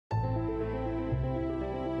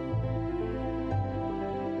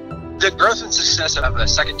The growth and success of a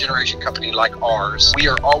second generation company like ours, we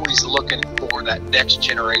are always looking for that next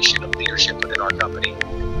generation of leadership within our company.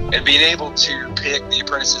 And being able to pick the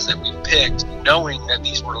apprentices that we've picked, knowing that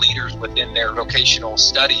these were leaders within their vocational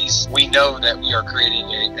studies, we know that we are creating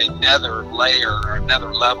another layer or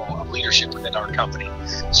another level of leadership within our company.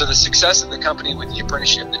 So the success of the company with the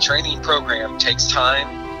apprenticeship, the training program takes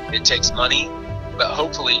time, it takes money, but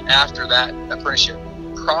hopefully after that apprenticeship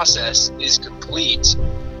process is complete,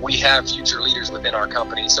 we have future leaders within our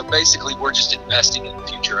company. So basically we're just investing in the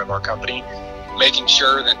future of our company, making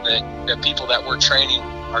sure that the people that we're training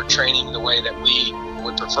are training the way that we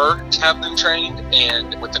would prefer to have them trained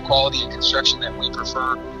and with the quality of construction that we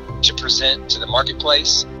prefer to present to the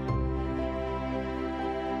marketplace.